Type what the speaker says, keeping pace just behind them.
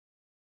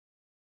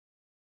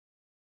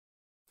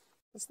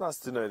It's nice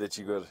to know that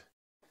you got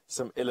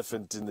some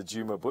elephant in the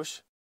Djuma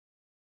bush.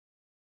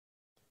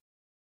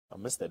 I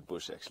miss that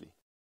bush, actually.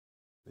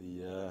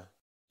 The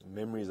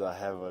memories I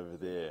have over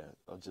there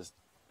are just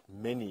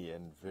many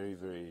and very,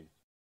 very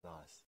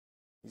nice.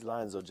 These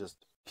lions are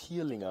just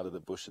peeling out of the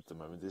bush at the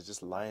moment. There's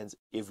just lions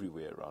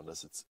everywhere around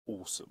us. It's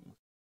awesome.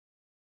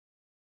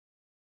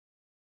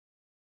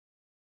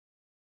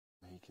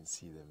 You can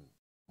see them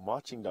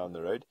marching down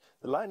the road.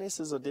 The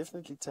lionesses are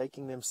definitely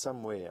taking them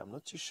somewhere. I'm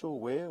not too sure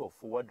where or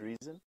for what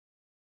reason.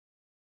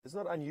 It's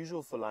not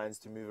unusual for lions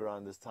to move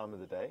around this time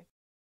of the day.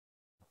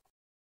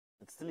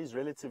 It still is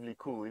relatively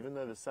cool, even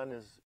though the sun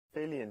is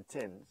fairly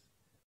intense.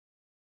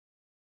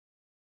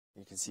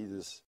 You can see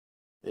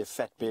their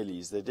fat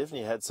bellies. They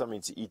definitely had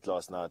something to eat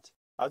last night.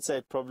 I'd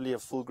say probably a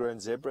full-grown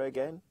zebra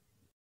again.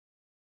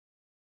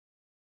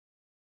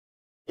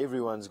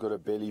 Everyone's got a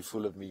belly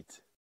full of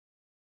meat.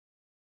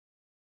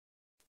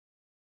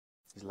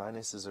 These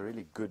lionesses are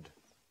really good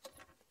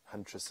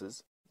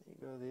huntresses.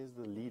 There you go, there's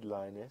the lead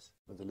lioness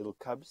with the little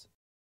cubs.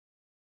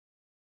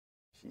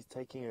 She's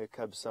taking her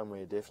cubs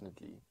somewhere,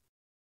 definitely.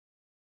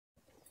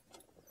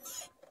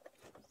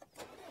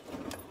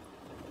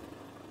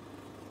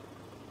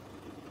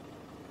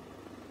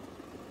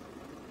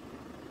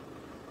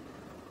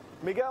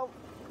 Miguel,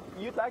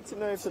 you'd like to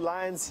know if the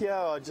lions here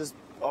are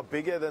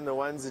bigger than the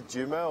ones at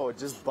Djuma or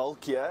just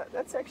bulkier?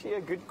 That's actually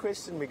a good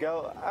question,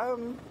 Miguel.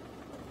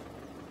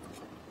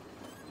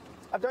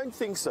 I don't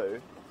think so.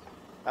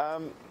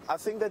 I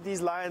think that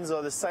these lions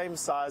are the same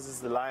size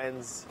as the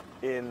lions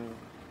in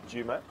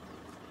Djuma.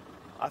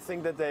 I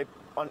think that they,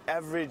 on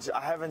average,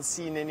 I haven't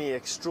seen any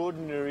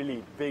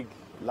extraordinarily big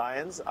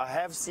lions. I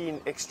have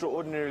seen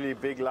extraordinarily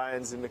big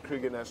lions in the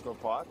Kruger National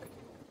Park.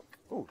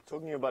 Oh,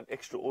 talking about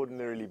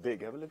extraordinarily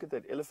big, have a look at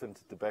that elephant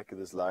at the back of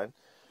this lion.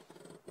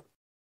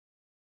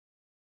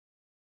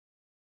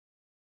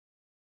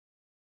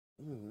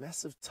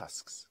 Massive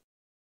tusks.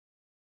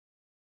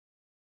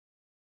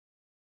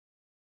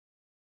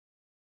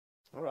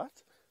 All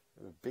right,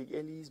 big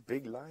ellies,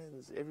 big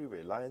lions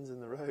everywhere. Lions in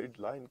the road,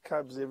 lion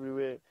cubs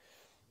everywhere.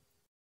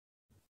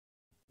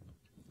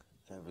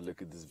 Have a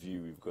look at this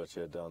view we've got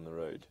here down the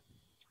road.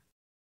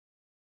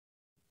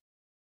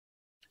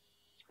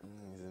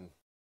 There's a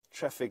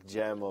traffic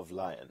jam of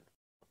lion.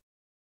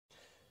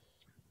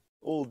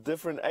 All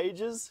different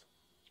ages.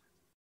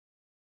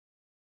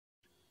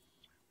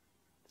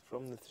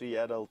 From the 3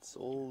 adults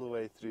all the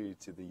way through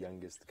to the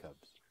youngest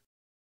cubs.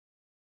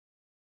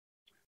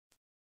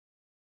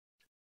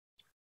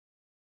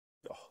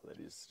 Oh, that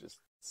is just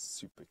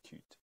super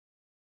cute.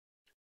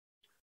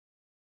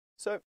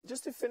 So,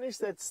 just to finish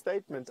that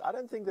statement, I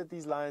don't think that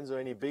these lions are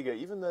any bigger,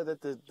 even though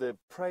that the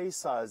prey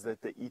size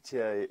that they eat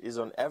here is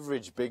on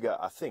average bigger,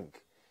 I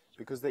think,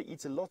 because they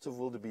eat a lot of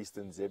wildebeest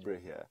and zebra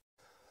here.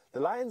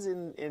 The lions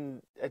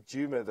at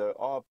Djuma, though,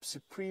 are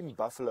supreme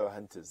buffalo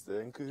hunters. The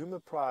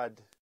Nkuhuma Pride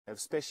have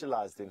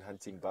specialized in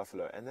hunting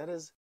buffalo, and that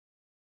has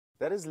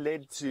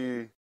led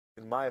to,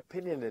 in my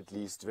opinion at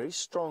least, very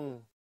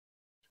strong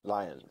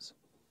lions.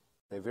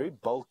 They're very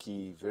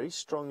bulky, very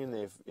strong in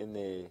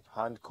their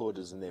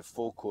hindquarters and their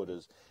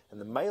forequarters. And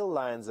the male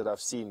lions that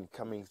I've seen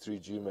coming through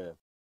Djuma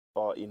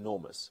are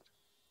enormous.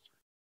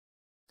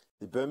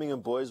 The Birmingham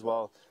boys,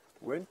 while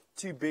weren't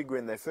too big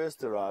when they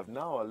first arrived,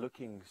 now are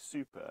looking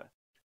super.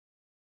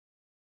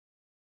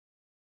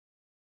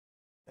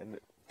 And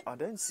I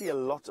don't see a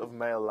lot of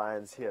male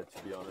lions here,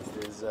 to be honest.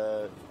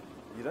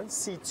 You don't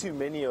see too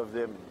many of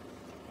them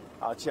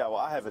out here. Well,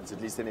 I haven't,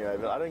 at least anyway,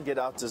 but I don't get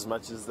out as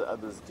much as the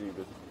others do.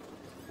 But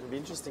it'll be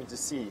interesting to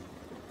see.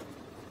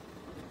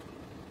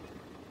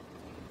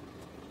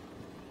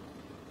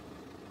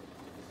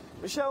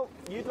 Michelle,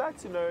 you'd like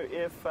to know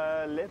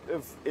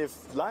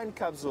if lion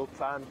cubs will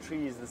climb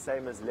trees the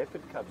same as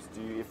leopard cubs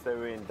do if they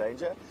were in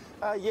danger.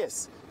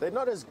 Yes, they're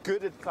not as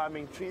good at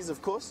climbing trees,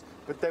 of course,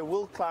 but they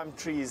will climb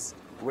trees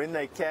when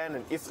they can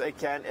and if they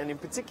can. And in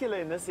particular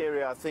in this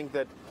area, I think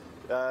that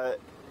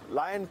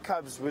lion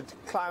cubs would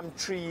climb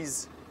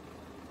trees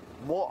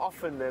more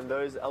often than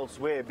those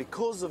elsewhere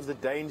because of the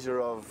danger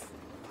of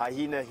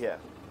hyena here.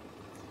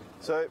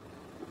 So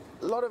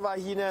a lot of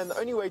hyena, and the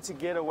only way to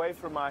get away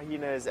from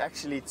hyena is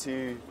actually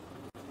to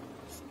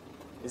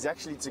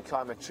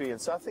climb a tree. And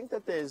so I think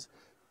that there's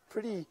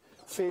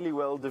fairly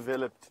well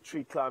developed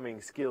tree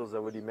climbing skills, I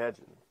would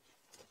imagine.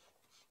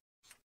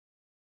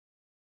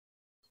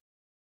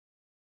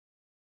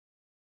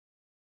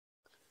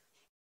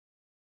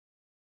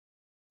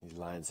 These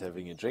lions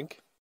having a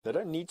drink. They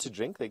don't need to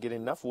drink. They get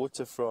enough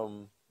water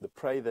from the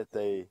prey that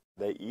they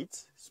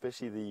eat,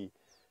 especially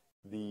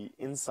the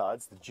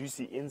insides, the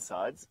juicy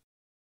insides,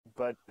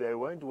 but they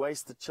won't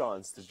waste the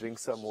chance to drink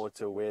some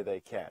water where they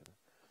can.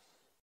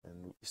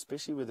 And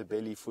especially with a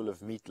belly full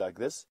of meat like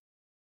this,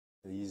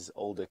 these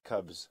older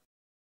cubs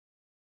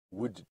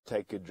would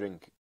take a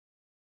drink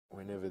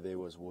whenever there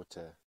was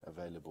water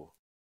available,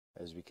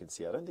 as we can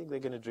see. I don't think they're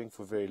going to drink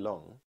for very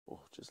long. Oh,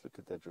 just look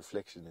at that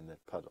reflection in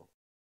that puddle.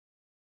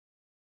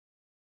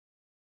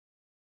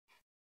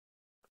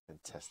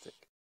 Fantastic.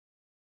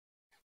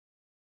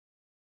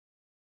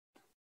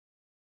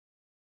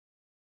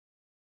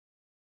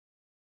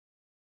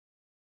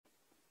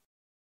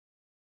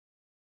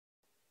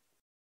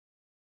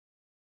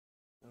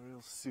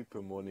 Real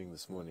super morning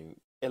this morning.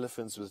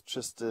 Elephants with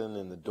Tristan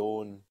in the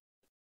dawn,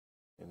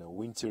 in a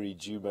wintry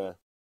Djuma,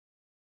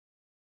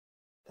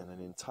 and an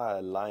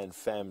entire lion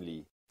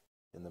family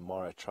in the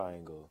Mara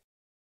Triangle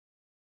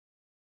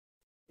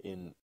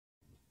in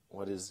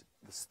what is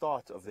the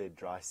start of their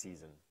dry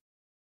season.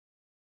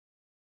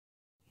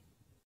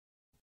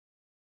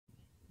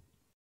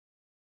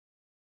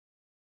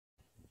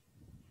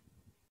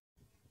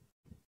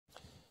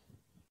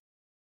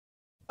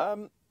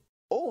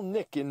 All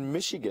Nick in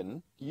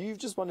Michigan, you've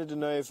just wanted to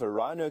know if a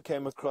rhino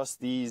came across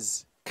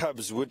these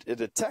cubs, would it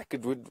attack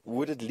it?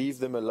 Would it leave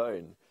them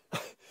alone?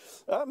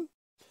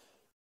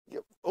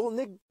 All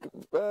Nick,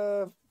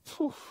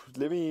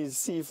 let me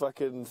see if I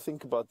can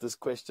think about this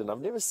question. I've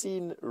never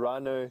seen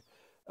rhino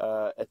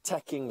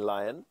attacking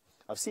lion.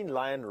 I've seen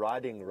lion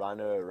riding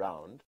rhino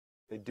around.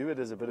 They do it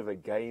as a bit of a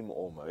game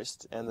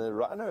almost, and the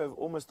rhino have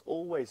almost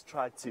always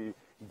tried to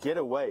get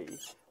away.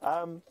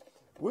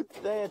 Would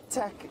they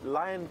attack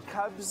lion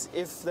cubs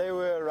if they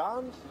were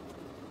around?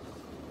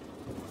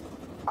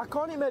 I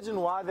can't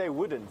imagine why they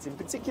wouldn't. In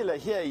particular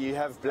here you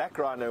have black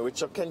rhino,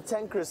 which are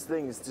cantankerous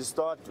things to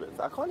start with.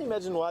 I can't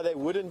imagine why they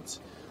wouldn't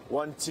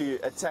want to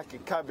attack a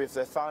cub if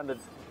they found it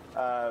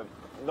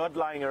not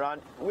lying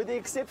around, with the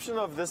exception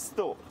of this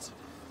thought.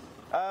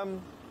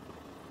 The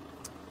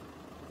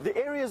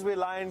areas where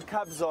lion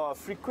cubs are,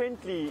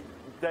 frequently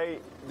they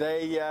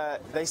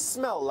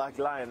smell like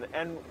lion,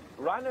 and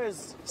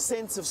rhino's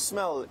sense of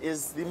smell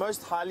is the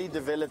most highly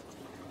developed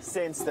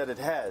sense that it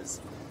has.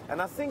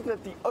 And I think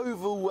that the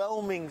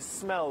overwhelming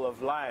smell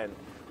of lion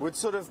would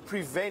sort of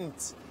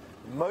prevent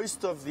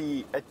most of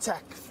the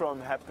attack from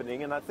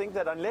happening. And I think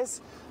that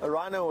unless a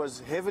rhino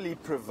was heavily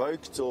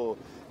provoked, or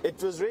it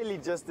was really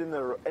just in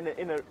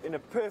a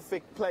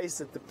perfect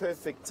place at the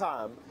perfect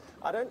time,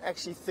 I don't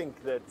actually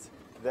think that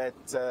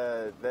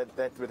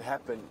would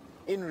happen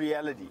in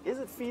reality. Is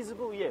it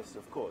feasible? Yes,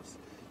 of course.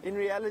 In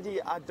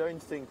reality, I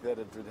don't think that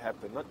it would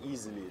happen, not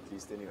easily at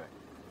least anyway.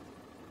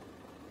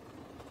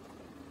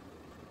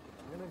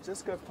 I'm going to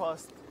just go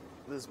past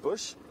this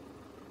bush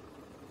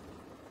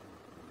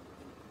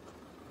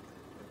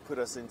and put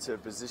us into a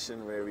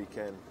position where we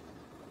can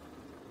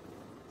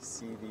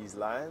see these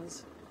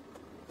lions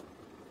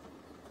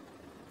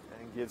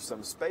and give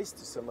some space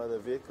to some other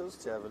vehicles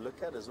to have a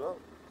look at as well.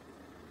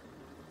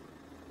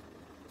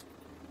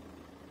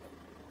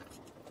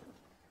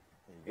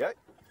 There you go.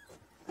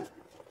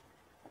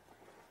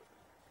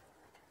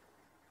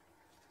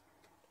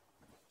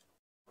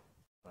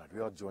 We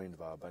are joined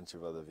by a bunch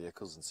of other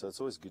vehicles, and so it's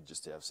always good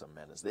just to have some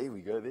manners. There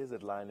we go. There's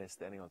that lioness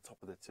standing on top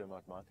of the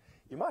termite mound.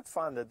 You might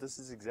find that this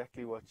is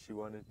exactly what she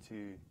wanted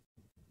to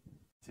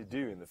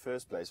do in the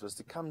first place, was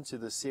to come to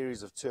the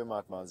series of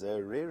termite mounds.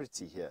 They're a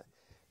rarity here.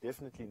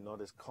 Definitely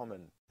not as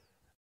common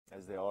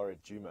as they are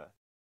at Djuma.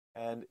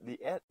 And the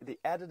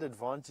added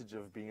advantage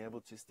of being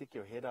able to stick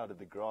your head out of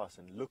the grass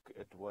and look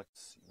at what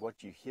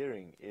you're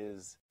hearing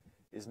is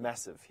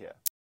massive here.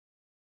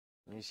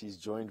 And she's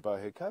joined by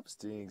her cubs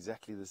doing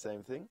exactly the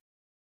same thing.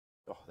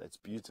 Oh, that's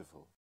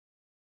beautiful.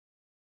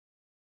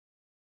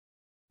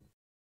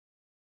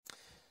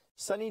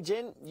 Sunny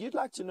Jen, you'd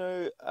like to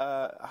know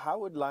how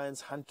would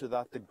lions hunt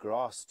without the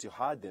grass to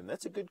hide them?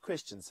 That's a good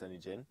question, Sunny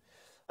Jen.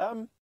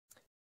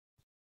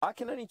 I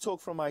can only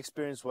talk from my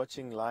experience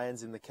watching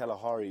lions in the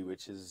Kalahari,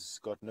 which has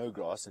got no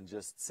grass and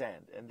just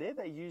sand. And there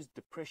they use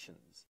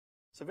depressions.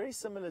 So very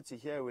similar to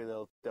here, where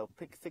they'll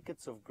pick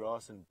thickets of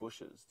grass and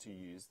bushes to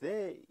use.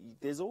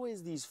 There's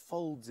always these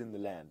folds in the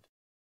land,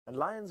 and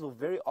lions will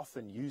very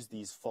often use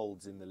these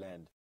folds in the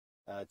land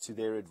to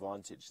their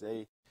advantage.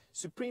 They're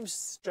supreme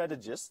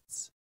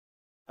strategists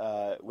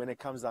when it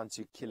comes down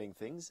to killing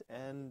things,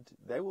 and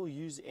they will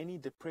use any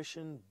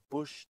depression,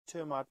 bush,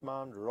 termite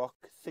mound,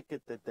 rock,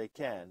 thicket that they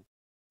can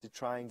to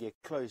try and get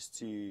close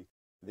to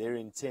their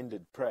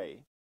intended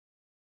prey.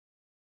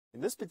 In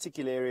this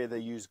particular area, they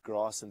use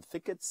grass and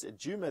thickets. At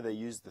Djuma, they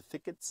use the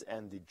thickets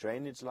and the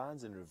drainage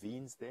lines and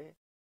ravines there.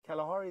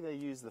 Kalahari, they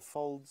use the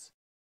folds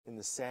in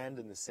the sand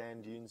and the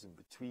sand dunes in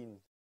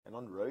between and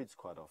on roads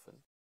quite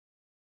often.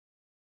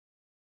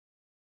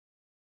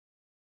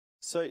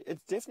 So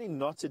it's definitely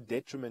not a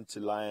detriment to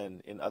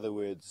lion, in other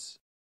words,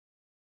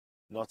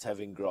 not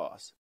having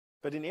grass.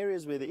 But in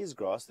areas where there is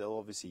grass, they'll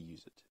obviously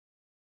use it.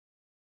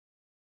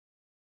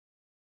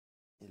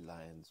 The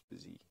lion's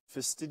busy,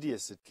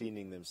 fastidious at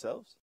cleaning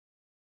themselves.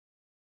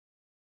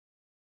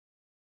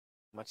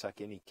 Much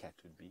like any cat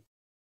would be.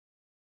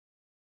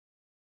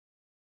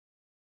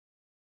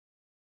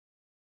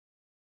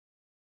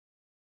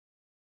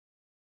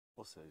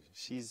 Also,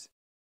 she's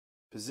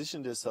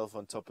positioned herself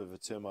on top of a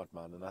termite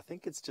mound, and I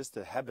think it's just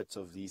a habit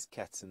of these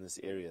cats in this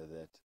area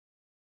that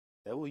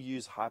they will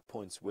use high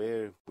points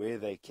where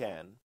they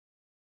can.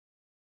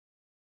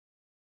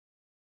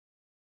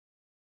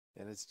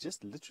 And it's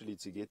just literally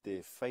to get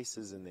their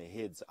faces and their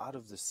heads out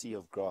of the sea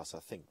of grass, I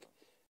think.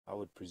 I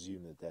would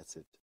presume that that's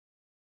it.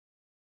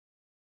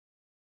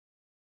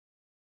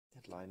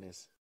 That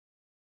lioness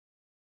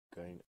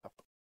going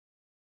up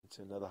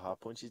into another high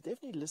point. She's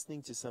definitely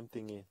listening to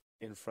something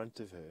in front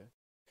of her.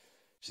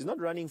 she's not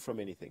running from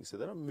anything, so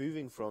they're not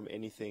moving from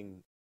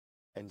anything,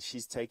 and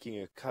she's taking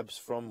her cubs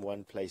from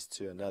one place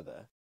to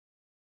another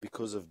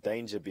because of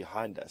danger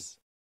behind us.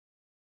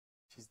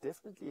 She's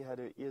definitely had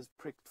her ears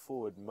pricked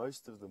forward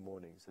most of the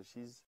morning, so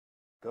she's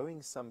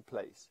going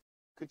someplace.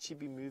 Could she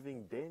be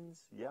moving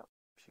dens? Yeah,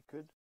 she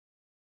could.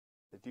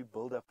 They do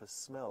build up a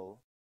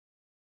smell,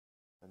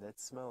 and that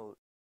smell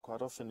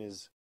quite often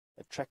is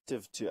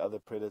attractive to other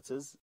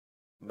predators.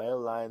 Male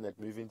lion that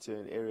move into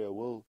an area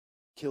will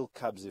kill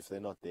cubs if they're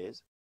not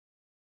theirs.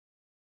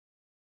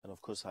 And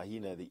of course,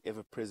 hyena, the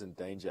ever-present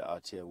danger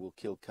out here, will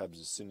kill cubs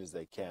as soon as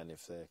they can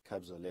if their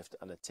cubs are left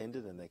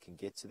unattended and they can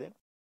get to them.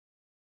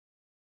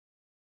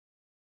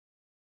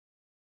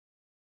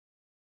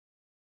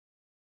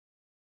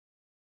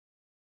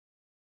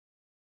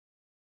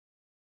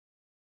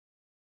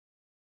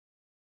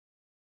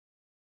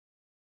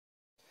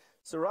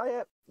 So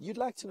Raya, you'd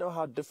like to know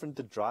how different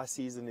the dry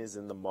season is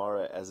in the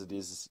Mara as it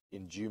is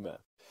in Djuma.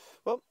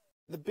 Well,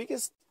 the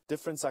biggest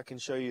difference I can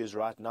show you is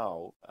right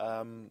now.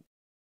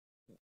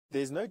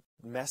 There's no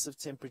massive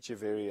temperature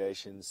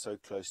variation so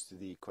close to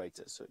the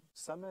equator. So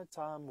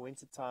summertime,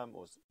 wintertime,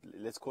 or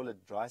let's call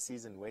it dry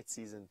season, wet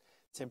season,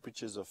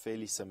 temperatures are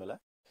fairly similar,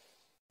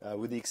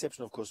 with the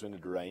exception, of course, when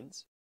it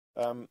rains.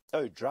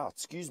 Oh, drought,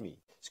 excuse me.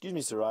 Excuse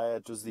me, Soraya,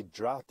 it was the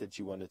drought that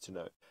you wanted to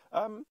know.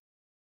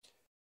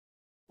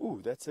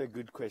 That's a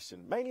good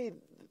question. Mainly,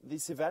 the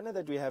savanna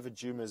that we have at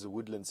Djuma is a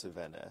woodland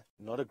savanna,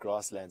 not a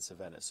grassland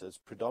savanna. So it's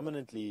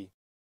predominantly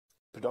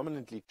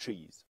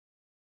trees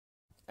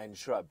and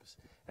shrubs.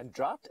 And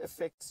drought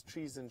affects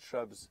trees and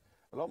shrubs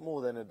a lot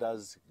more than it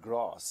does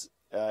grass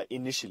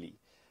initially.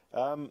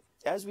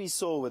 As we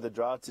saw with the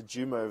drought at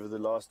Djuma over the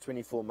last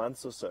 24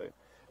 months or so,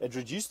 it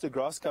reduced the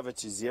grass cover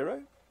to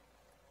 0,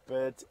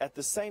 but at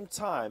the same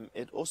time,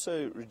 it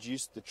also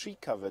reduced the tree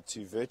cover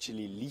to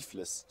virtually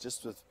leafless,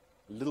 just with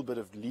a little bit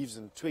of leaves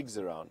and twigs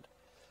around.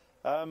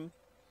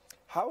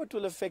 How it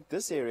will affect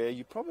this area,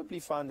 you probably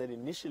find that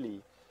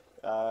initially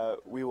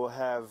we will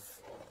have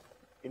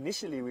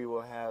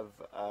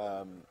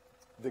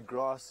the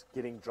grass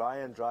getting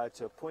drier and drier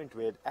to a point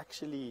where it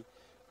actually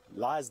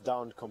lies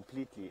down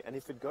completely. And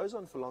if it goes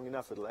on for long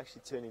enough, it'll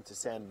actually turn into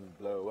sand and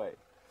blow away.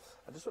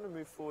 I just want to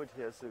move forward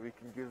here so we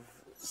can give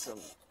some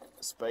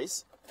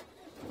space.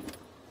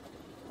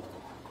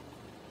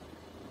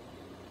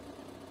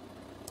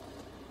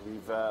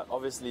 We've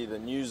obviously, the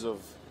news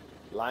of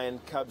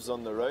lion cubs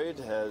on the road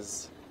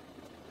has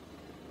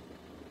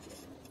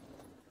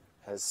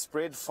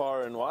spread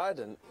far and wide,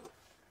 and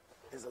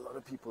there's a lot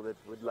of people that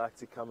would like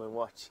to come and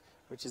watch,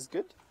 which is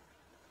good.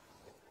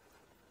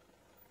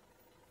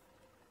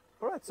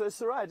 All right, so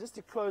Sarai, just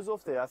to close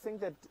off there, I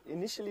think that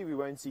initially we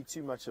won't see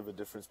too much of a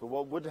difference, but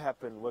what will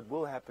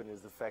happen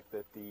is the fact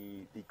that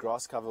the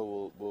grass cover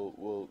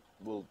will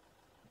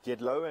get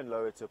lower and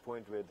lower to a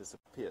point where it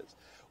disappears.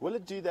 Will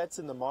it do that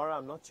in the Mara?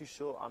 I'm not too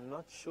sure. I'm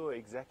not sure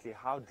exactly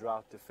how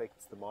drought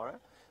affects the Mara.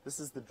 This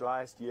is the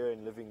driest year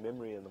in living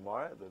memory in the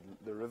Mara.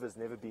 The river's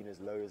never been as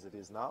low as it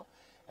is now,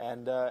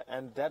 and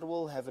that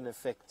will have an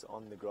effect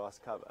on the grass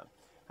cover.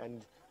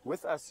 And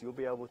with us, you'll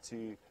be able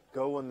to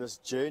go on this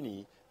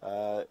journey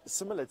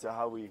similar to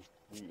how we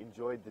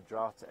enjoyed the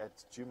drought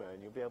at Djuma,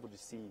 and you'll be able to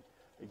see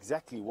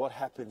exactly what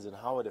happens and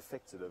how it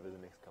affects it over the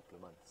next couple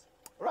of months.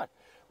 All right,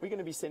 we're going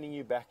to be sending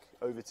you back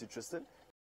over to Tristan.